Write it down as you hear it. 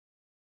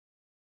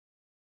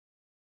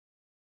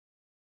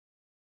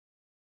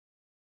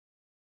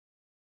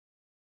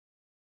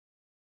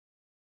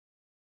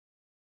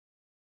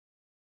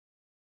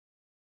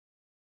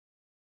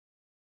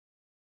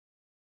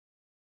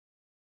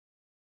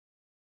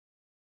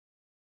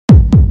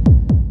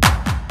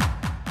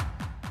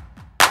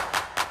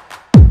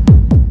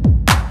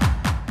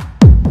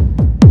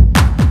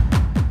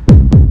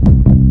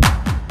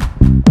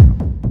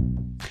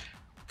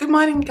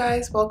morning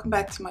guys, welcome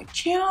back to my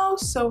channel.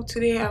 So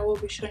today I will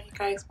be showing you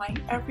guys my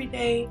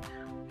everyday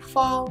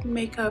fall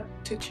makeup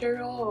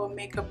tutorial or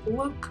makeup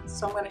look.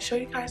 So I'm going to show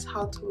you guys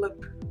how to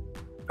look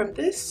from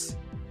this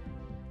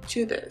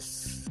to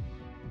this.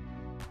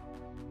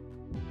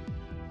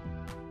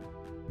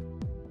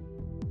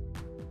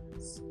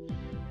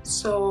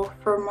 So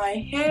for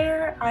my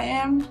hair, I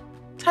am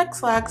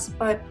Tex-Lax,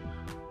 but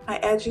my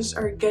edges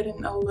are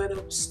getting a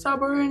little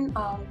stubborn.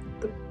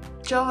 The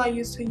gel I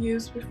used to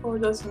use before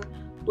doesn't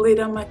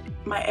blade on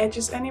my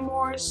edges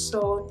anymore,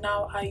 so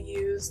now I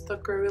use the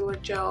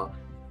Gorila gel,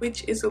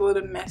 which is a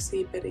little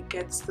messy, but it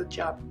gets the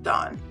job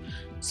done.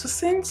 So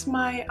since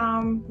my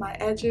my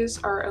edges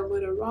are a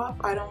little rough,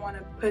 I don't want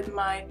to put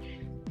my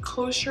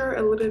closure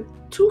a little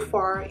too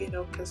far, you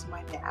know, because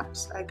my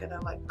naps are gonna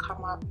like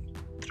come up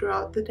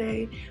throughout the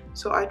day.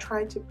 So I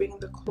try to bring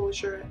the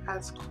closure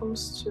as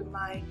close to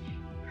my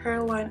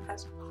hairline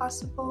as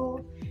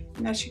possible,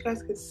 and as you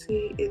guys can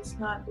see, it's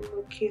not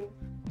looking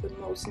the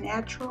most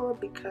natural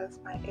because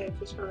my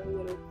edges are a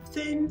little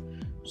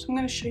thin. So I'm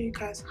going to show you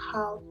guys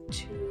how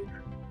to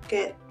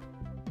get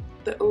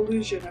the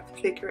illusion of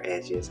thicker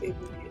edges, even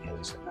if your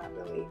edges are not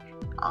really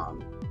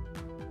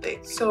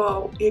thick.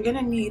 So you're going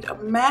to need a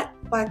matte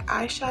black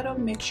eyeshadow.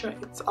 Make sure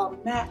it's all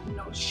matte,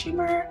 no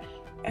shimmer,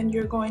 and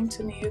you're going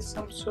to need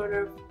some sort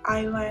of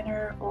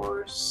eyeliner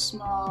or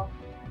small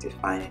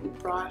defining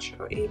brush,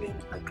 or even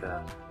like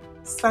a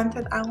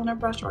slanted eyeliner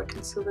brush or a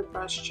concealer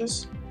brush,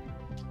 just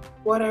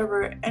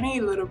whatever, any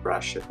little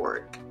brush should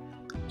work.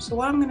 So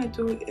what I'm gonna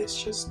do is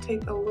just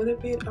take a little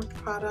bit of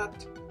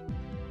product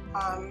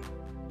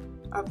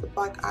of the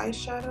black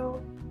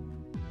eyeshadow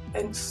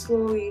and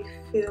slowly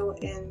fill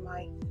in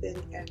my thin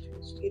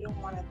edges. You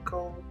don't want to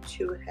go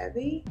too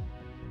heavy,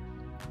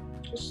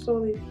 just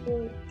slowly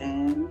fill it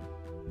in.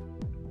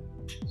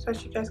 So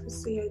as you guys can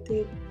see, I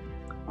did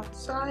one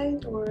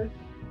side, or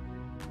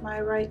my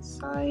right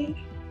side.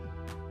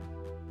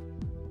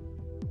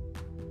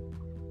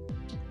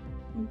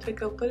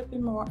 Take a little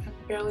bit more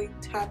and barely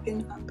tap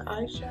in on the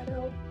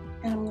eyeshadow,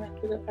 and I'm going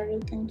to do the other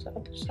thing to the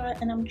other side,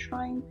 and I'm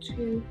trying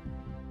to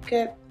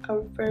get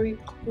a very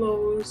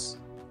close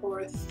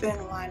or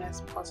thin line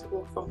as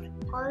possible for my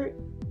part.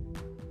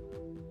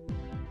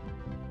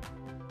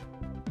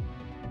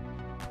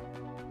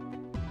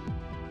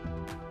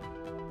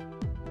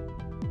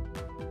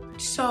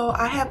 So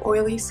I have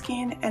oily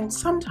skin, and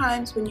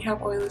sometimes when you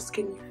have oily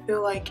skin you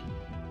feel like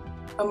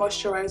a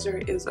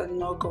moisturizer is a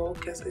no-go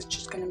because it's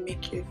just going to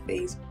make your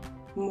face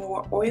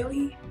more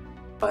oily,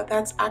 but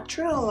that's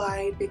actually a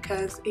lie,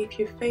 because if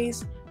your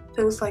face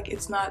feels like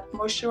it's not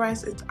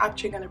moisturized, it's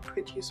actually going to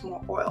produce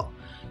more oil.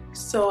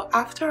 So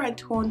after I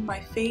toned my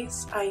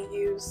face, I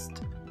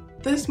used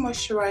this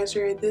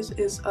moisturizer. This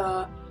is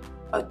a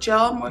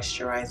gel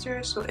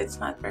moisturizer, so it's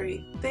not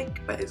very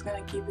thick, but it's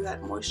going to give you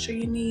that moisture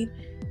you need,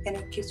 and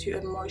it gives you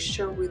a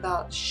moisture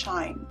without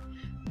shine.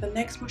 The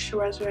next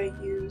moisturizer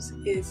I use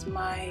is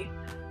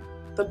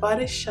the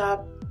Body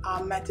Shop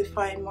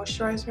mattifying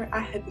moisturizer. I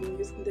have been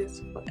using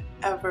this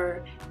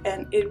forever,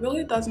 and it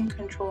really doesn't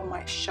control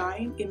my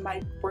shine. It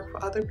might work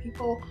for other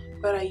people,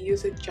 but I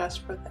use it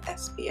just for the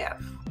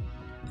SPF.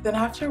 Then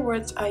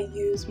afterwards I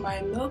use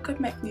my Milk of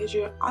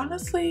Magnesia.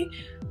 Honestly,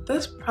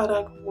 this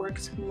product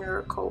works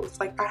miracles.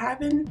 Like, I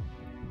haven't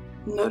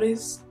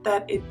noticed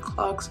that it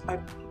clogs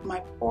my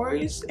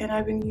pores, and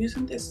I've been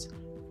using this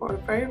for a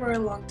very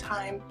long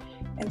time.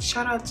 And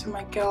shout out to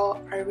my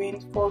girl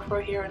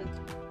Irene44 here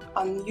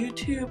on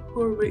YouTube,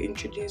 who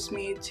reintroduced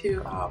me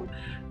to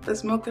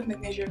this Milk of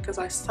Magnesia, because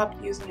I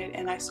stopped using it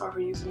and I saw her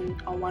using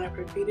it on one of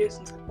her videos,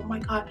 and I was like, oh my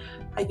god,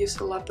 I used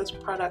to love this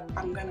product.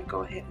 I'm gonna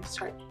go ahead and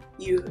start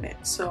using it.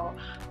 So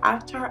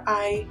after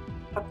I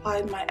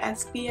applied my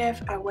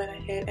SPF, I went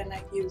ahead and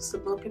I used the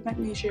Milk of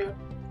Magnesia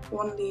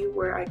only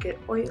where I get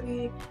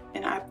oily,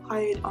 and I apply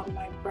it on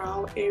my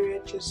brow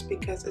area just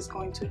because it's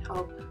going to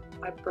help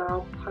my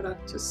brow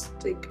product to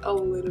stick a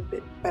little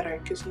bit better,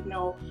 because you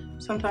know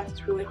sometimes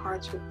it's really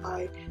hard to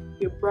apply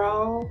your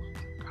brow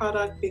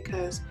product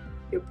because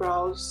your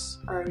brows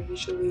are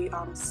usually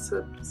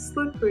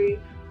slippery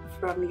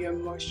from your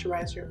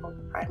moisturizer or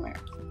primer.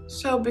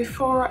 So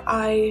before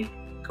I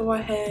go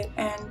ahead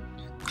and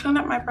clean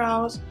up my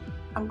brows,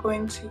 I'm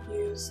going to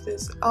use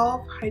this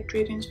e.l.f.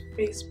 Hydrating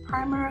Face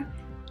Primer.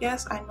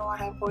 Yes, I know I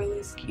have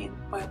oily skin,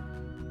 but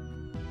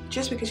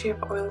just because you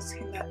have oily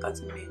skin, that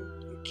doesn't mean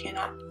you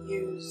cannot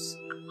use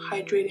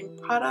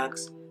hydrating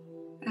products.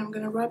 And I'm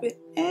gonna rub it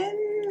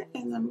in,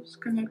 and I'm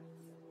just gonna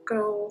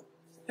go,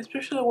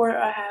 especially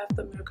where I have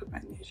the Milk of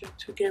Magnesia,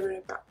 to get rid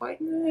of that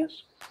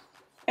whiteness.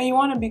 And you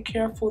want to be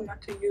careful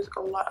not to use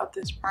a lot of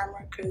this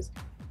primer, because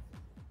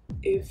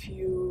if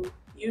you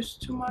use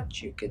too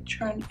much, you get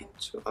turned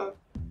into a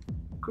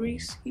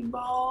greasy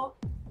ball.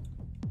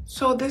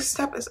 So this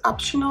step is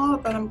optional,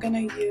 but I'm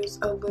gonna use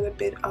a little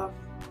bit of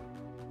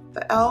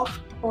the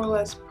e.l.f.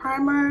 Poreless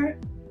Primer,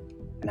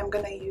 and I'm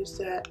gonna use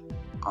that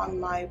on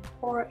my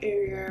pore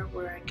area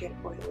where I get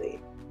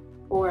oily,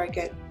 or where I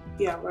get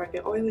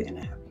oily and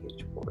I have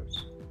huge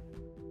pores.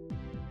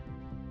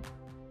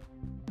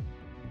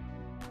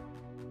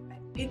 I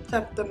picked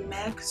up the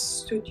MAC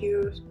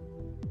Studio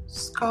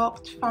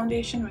Sculpt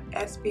foundation with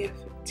SPF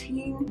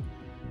 15,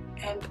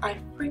 and I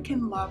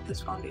freaking love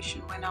this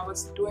foundation. When I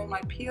was doing my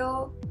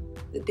peel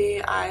the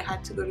day I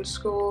had to go to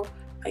school,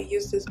 I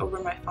used this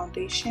over my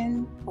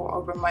foundation or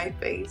over my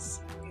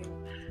face,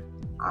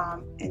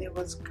 and it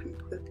was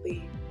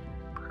completely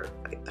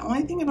perfect. The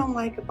only thing I don't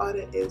like about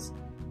it is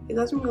it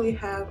doesn't really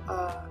have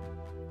a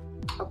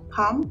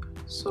pump,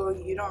 so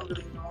you don't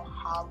really know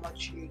how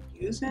much you're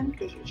using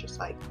because you're just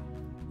like,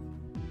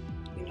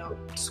 you know,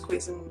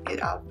 squeezing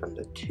it out from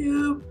the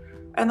tube.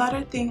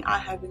 Another thing I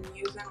have been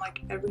using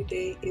like every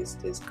day is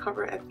this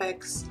Cover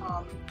FX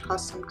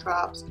custom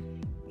drops,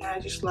 and I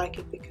just like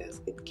it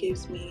because it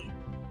gives me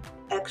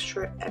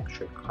extra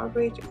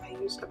coverage, and I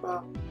use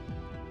about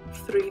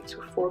 3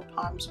 to 4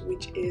 pumps,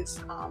 which is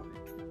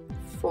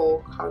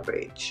full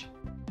coverage.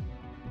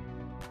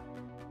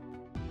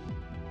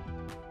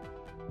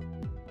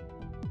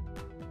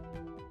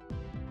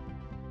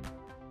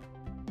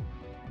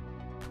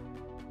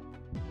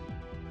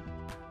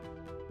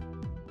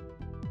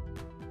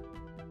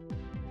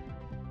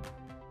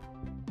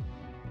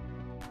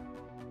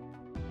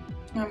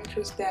 I'm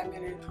just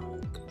dabbing it on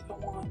because I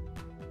want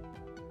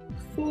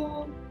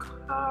full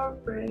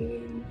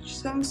coverage.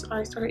 Since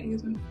I started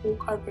using full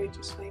coverage,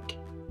 it's like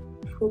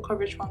full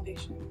coverage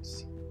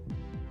foundations,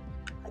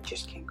 I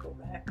just can't go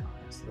back,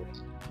 honestly.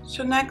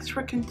 So next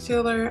for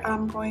concealer,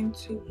 I'm going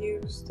to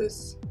use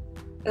this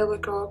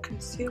Everyday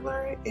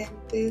concealer, and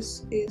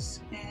this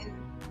is in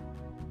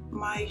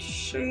my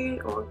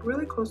shade, or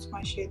really close to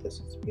my shade.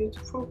 This is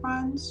Beautiful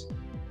Bronze,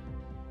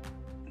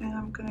 and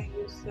I'm gonna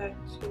use that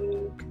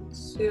to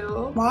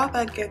conceal. While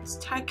that gets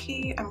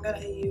tacky, I'm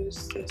gonna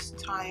use this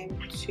time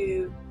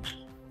to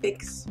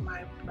fix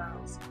my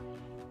brows.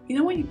 You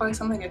know when you buy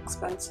something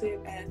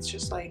expensive and it's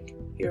just like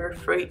you're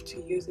afraid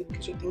to use it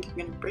because you think you're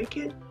gonna break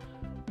it?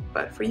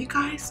 But for you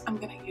guys, I'm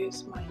gonna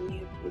use my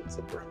new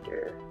beauty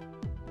blender,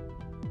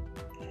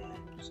 and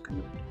I'm just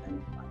gonna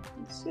blend my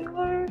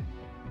concealer.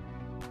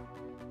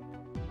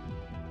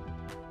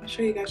 I'm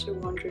sure you guys are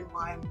wondering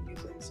why I'm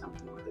using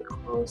something really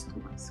close to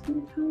my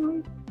skin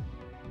tone,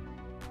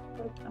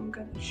 but I'm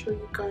gonna show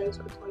you guys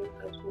or tell you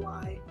guys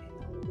why in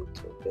a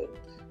little bit.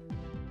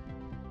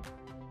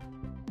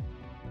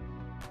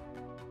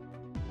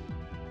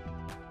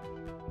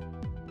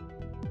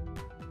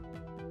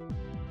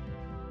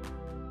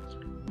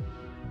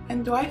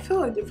 And do I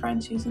feel a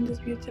difference using this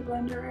beauty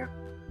blender?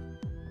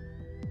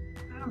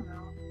 I don't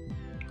know.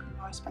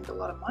 I spent a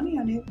lot of money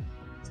on it.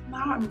 So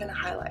now I'm gonna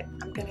highlight.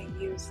 I'm gonna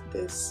use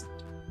this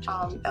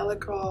Everyday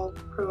Pro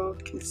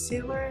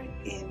concealer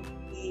in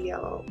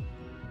yellow.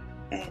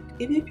 And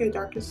even if you're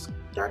darker,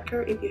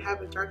 if you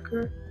have a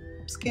darker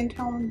skin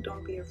tone,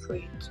 don't be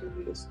afraid to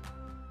use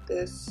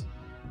this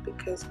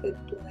because it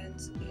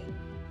blends in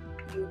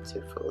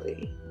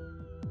beautifully.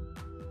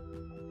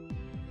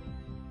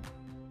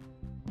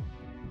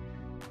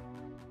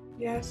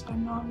 Yes, I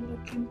know I'm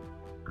looking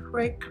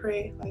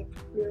cray-cray, like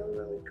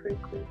really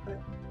cray-cray,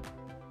 but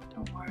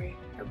don't worry,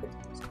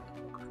 everything's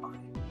gonna look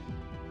fine.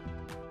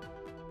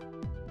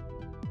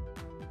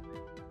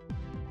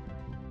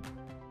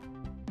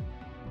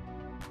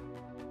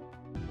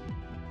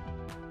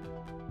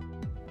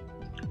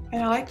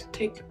 And I like to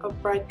take a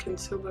bright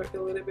concealer a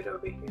little bit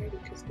over here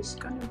because it's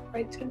gonna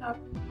brighten up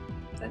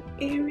that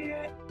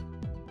area.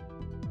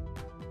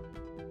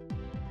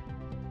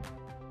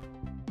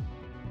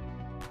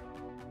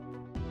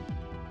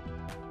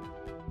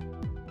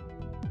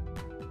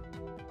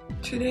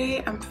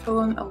 Today I'm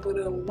feeling a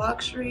little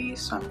luxury,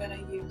 so I'm gonna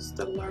use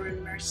the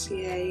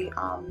Mercier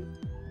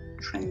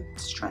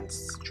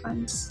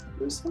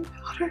translucent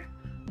powder.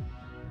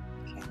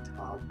 Can't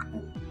talk,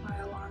 and my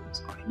alarm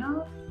is going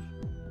off.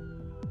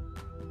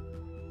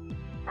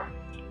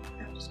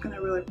 I'm just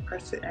gonna really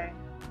press it in.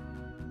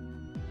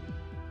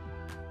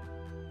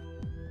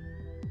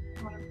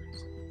 I wanna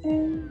press it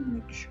in,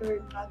 make sure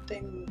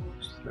nothing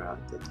moves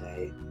throughout the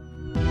day.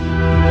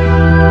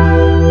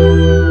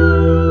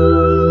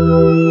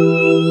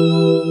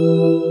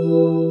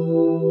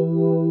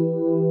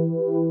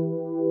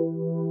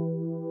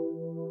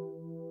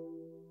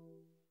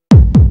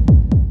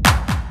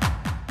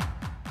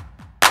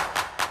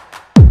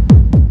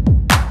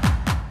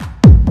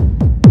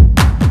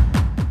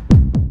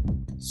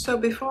 So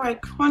before I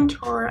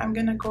contour, I'm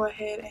gonna go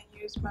ahead and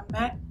use my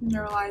MAC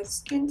Mineralized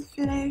Skin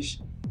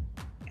Finish,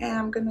 and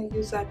I'm gonna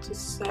use that to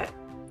set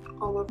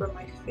all over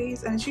my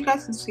face. And as you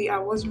guys can see, I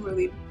wasn't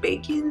really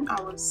baking,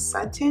 I was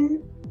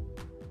setting,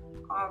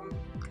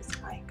 because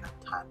I ain't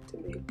got time to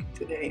bake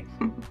today.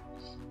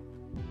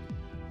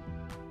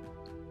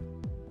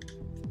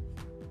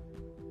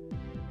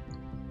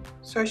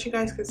 So as you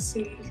guys can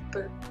see,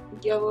 the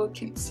yellow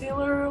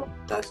concealer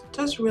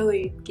does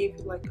really give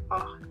you like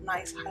a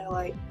nice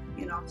highlight,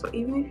 you know. So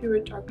even if you're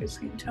a darker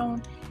skin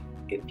tone,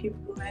 if you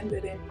blend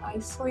it in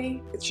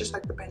nicely, it's just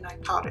like the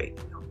midnight powder, you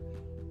know.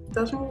 It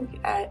doesn't really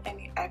add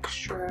any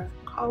extra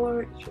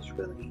color, it just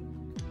really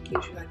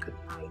gives you like a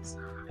nice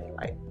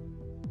highlight.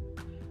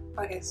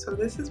 Okay, so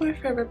this is my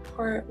favorite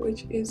part,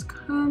 which is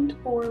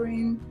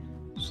contouring.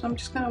 So I'm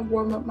just gonna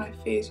warm up my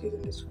face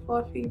using this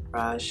fluffy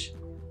brush.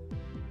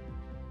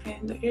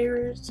 And the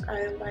areas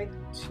I like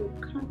to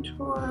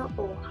contour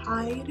or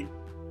hide,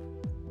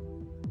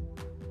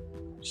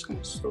 I'm just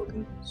gonna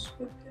slowly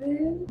sweep it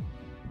in.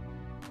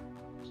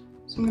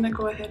 So I'm gonna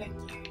go ahead and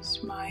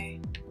use my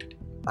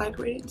light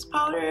radiance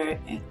powder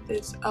and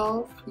this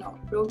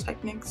Real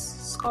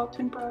Techniques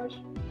sculpting brush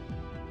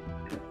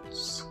and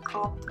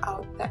sculpt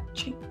out that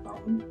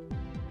cheekbone.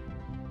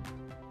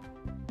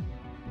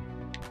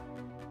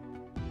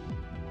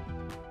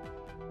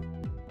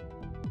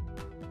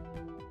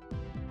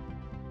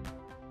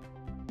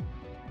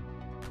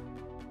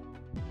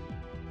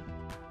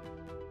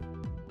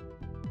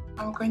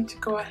 I'm going to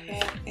go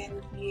ahead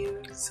and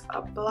use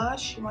a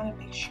blush. You want to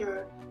make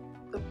sure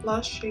the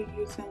blush you're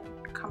using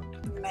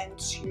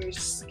complements your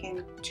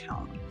skin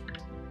tone.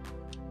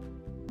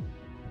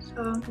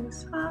 So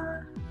this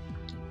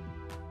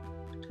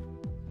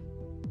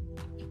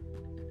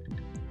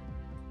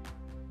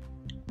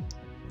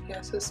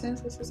so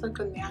since this is like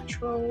a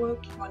natural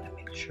look, you want to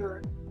make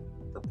sure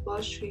the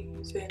blush you're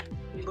using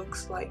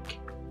looks like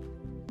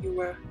you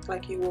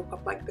woke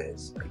up like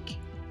this. Like, you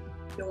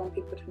don't want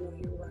people to know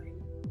you're wearing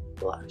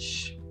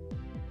blush.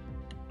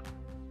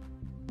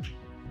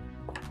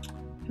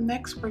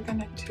 Next, we're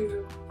gonna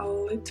do a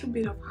little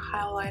bit of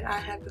highlight. I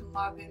have been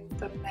loving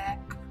the MAC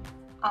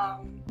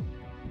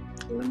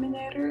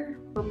Illuminator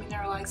for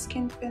mineralized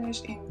skin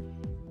finish in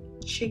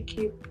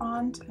cheeky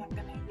bronze, and I'm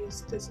gonna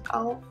use this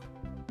e.l.f.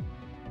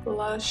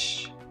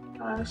 blush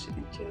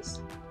and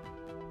just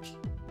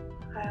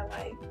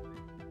highlight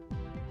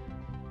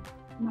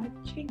my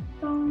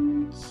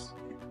cheekbones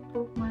and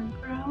both my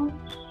brows.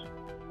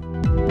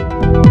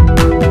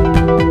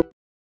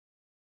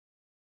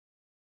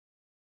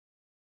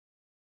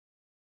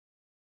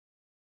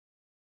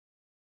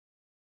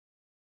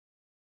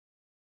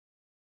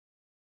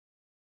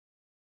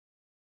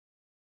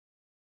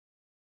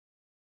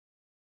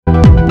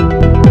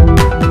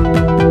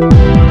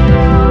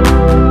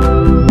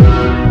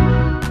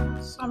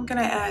 I'm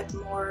gonna add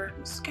more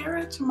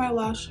mascara to my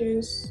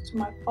lashes, to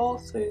my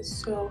falsies,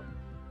 so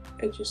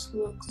it just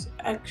looks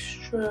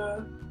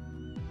extra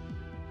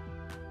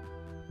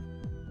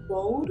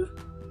bold.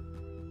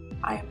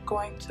 I am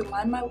going to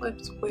line my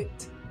lips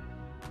with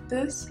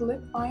this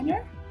lip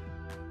liner.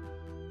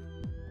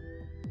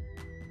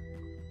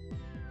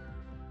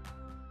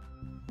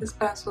 This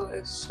pencil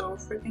is so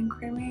freaking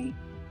creamy.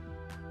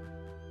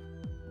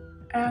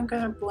 And I'm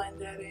gonna blend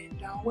that in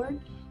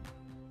downward,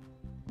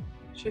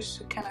 just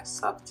to kind of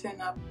soften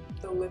up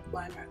the lip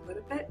liner a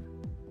little bit.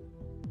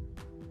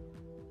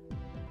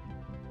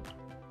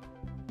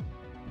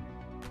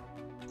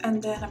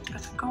 And then I'm gonna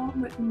go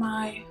in with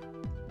my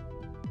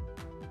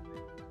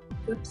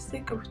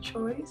lipstick of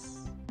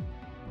choice.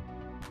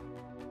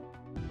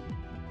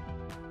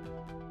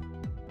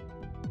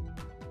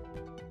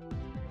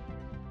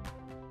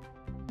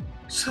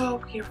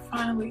 So we're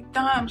finally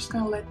done. I'm just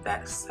gonna let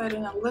that set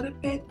in a little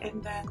bit,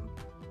 and then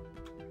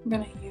I'm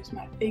gonna use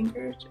my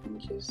fingers and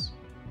just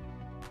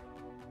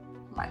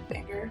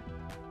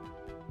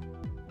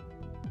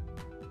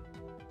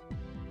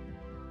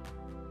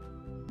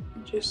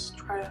just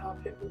try to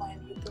help it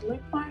blend with the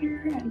lip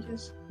liner and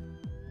just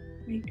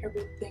make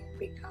everything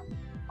become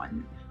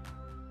one.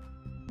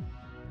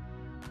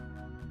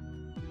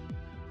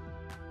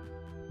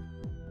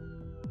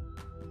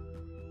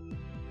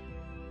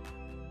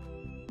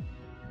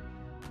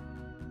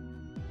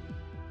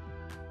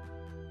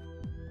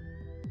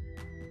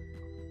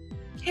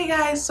 Hey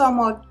guys, so I'm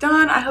all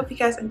done. I hope you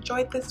guys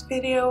enjoyed this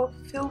video.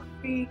 Feel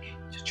free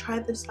to try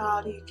this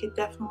out. You can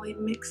definitely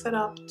mix it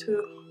up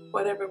to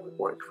whatever would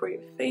work for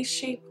your face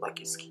shape, like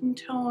your skin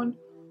tone,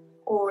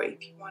 or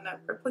if you want to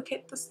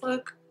replicate this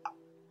look,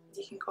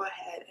 you can go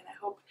ahead, and I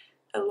hope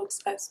it looks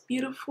as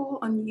beautiful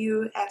on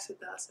you as it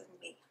does on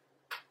me.